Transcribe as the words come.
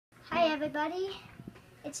everybody,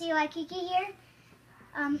 it's Eli Kiki here.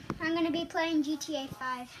 I'm going to be playing GTA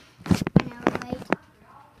 5. I know, right?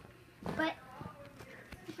 But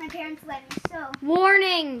my parents let me, so...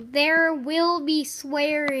 Warning, there will be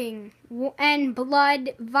swearing and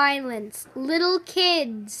blood violence. Little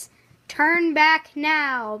kids, turn back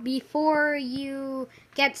now before you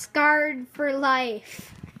get scarred for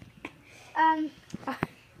life.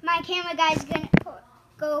 My camera guy's going to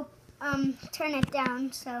go turn it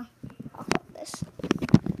down, so I'll hold this.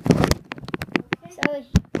 So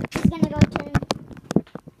he's going to go turn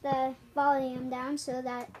the volume down so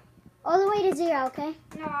that all the way to 0, okay?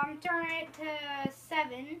 No, I'm turning it to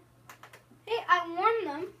 7. Hey, I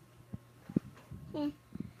warned them.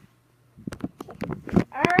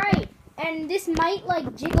 Alright, and this might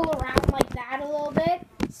like jiggle around like that a little bit.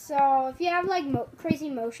 So if you have like crazy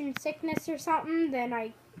motion sickness or something, then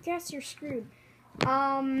I guess you're screwed.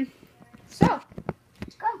 So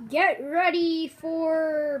Let's go. Get ready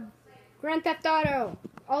for Grand Theft Auto.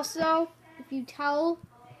 Also, if you tell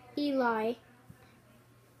Eli,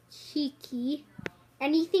 Kiki,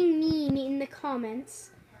 anything mean in the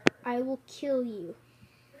comments, I will kill you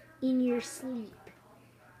in your sleep.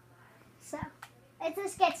 So, let's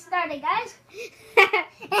just get started, guys.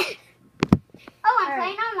 Oh, I'm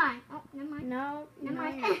playing online. Oh, never mind. No, Never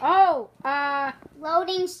mind. Oh,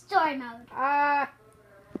 Loading story mode.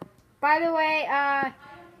 by the way,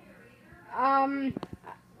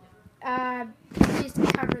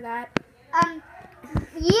 just cover that.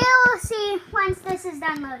 You'll see once this is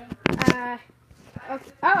done loading.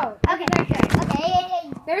 Okay. Oh, Okay.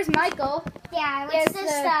 okay. There's Michael. Yeah, He let's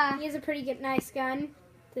he has a pretty good, nice gun.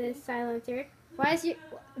 The silencer.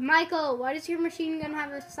 Michael? Why does your machine gun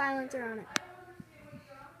have a silencer on it?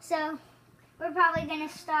 So, we're probably gonna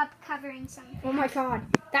stop covering something. Oh my God,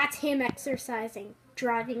 that's him exercising,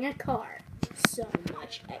 driving a car. So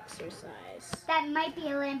much exercise. That might be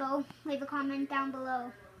a Lambo. Leave a comment down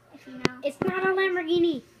below if you know. It's not a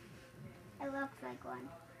Lamborghini. It looks like one.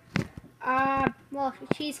 Well,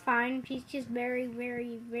 she's fine. She's just very,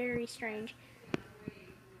 very, very strange.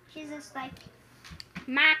 She's just like...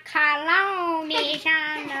 My cologne is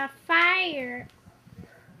on the fire.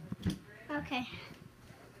 Okay.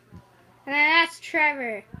 And then that's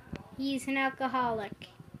Trevor. He's an alcoholic.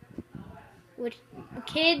 Which,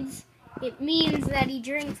 kids, it means that he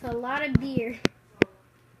drinks a lot of beer.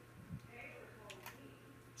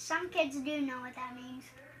 Some kids do know what that means.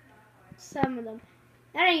 Some of them.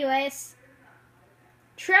 Anyways,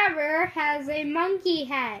 Trevor has a monkey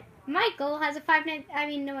hat. Michael has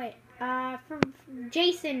a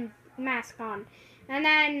Jason mask on. And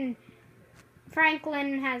then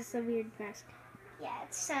Franklin has a weird mask. Yeah,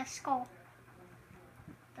 it's a skull.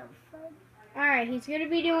 Alright, he's going to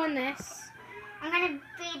be doing this. I'm going to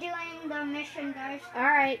be doing the mission, guys.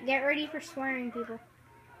 Alright, get ready for swearing, people.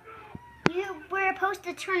 You were supposed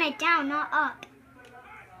to turn it down, not up.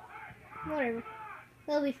 Whatever.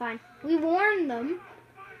 They'll be fine. We warned them.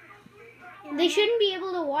 They shouldn't be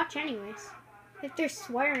able to watch anyways. If they're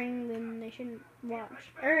swearing, then they shouldn't watch.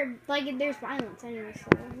 Or, like, if there's violence anyways,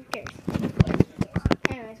 so who cares?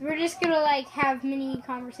 Anyways, we're just gonna, like, have mini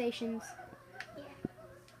conversations.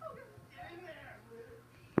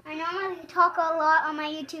 I normally talk a lot on my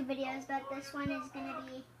YouTube videos, but this one is going to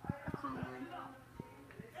be a calm one.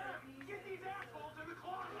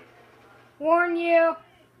 Warn you.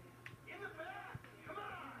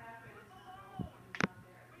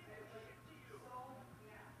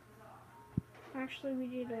 Actually, we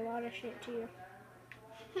did a lot of shit to you.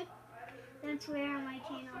 Don't swear on my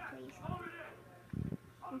channel, please.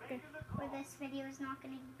 Okay. Or this video is not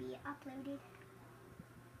going to be uploaded.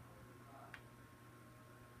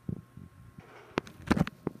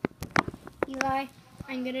 Eli,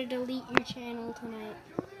 I'm gonna delete your channel tonight.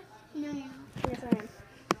 No, you're not. Yes, I am.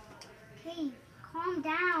 Okay, calm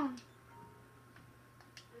down.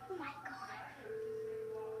 Oh my God.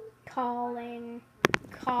 Calling.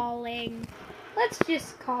 Let's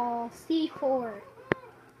just call C4.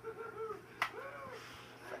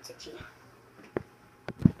 What's a G?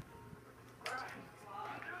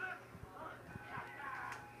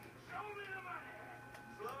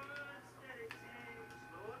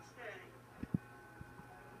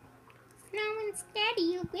 Slow and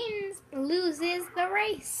steady loses the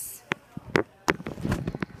race.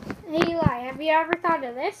 Hey Eli, have you ever thought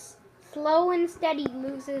of this? Slow and steady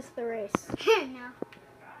loses the race. No.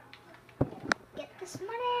 Get this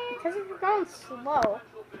money. Because if you're going slow.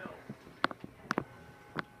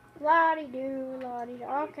 La-di-do, la-di-do.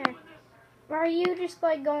 Okay. Or are you just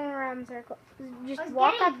like going around in circles? Just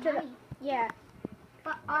walk up to money, the... Yeah.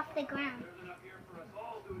 but off the ground.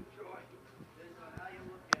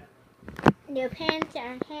 Depends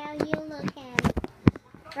on how you look at it.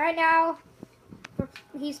 Right now,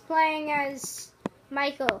 he's playing as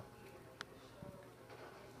Michael.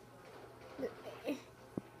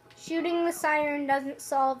 Shooting the siren doesn't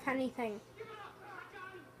solve anything.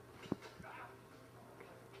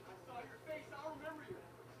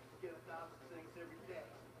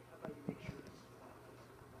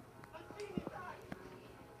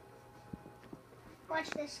 Watch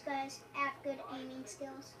this guy's have good aiming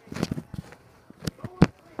skills.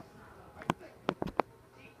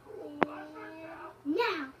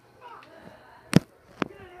 Now!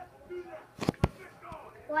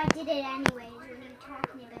 Well, I did it anyways. What are you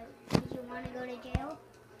talking about? Did you want to go to jail?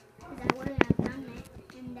 Because I wouldn't have done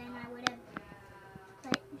it. And then I would have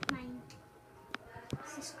put my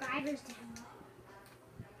subscribers down.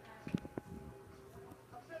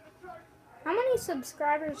 How many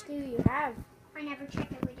subscribers do you have? I never check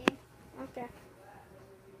every day. Okay.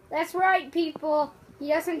 That's right, people. He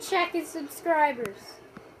doesn't check his subscribers.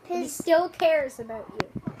 But he still cares about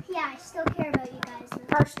you. Yeah, I still care about you guys.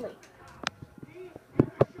 Partially.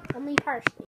 Only partially.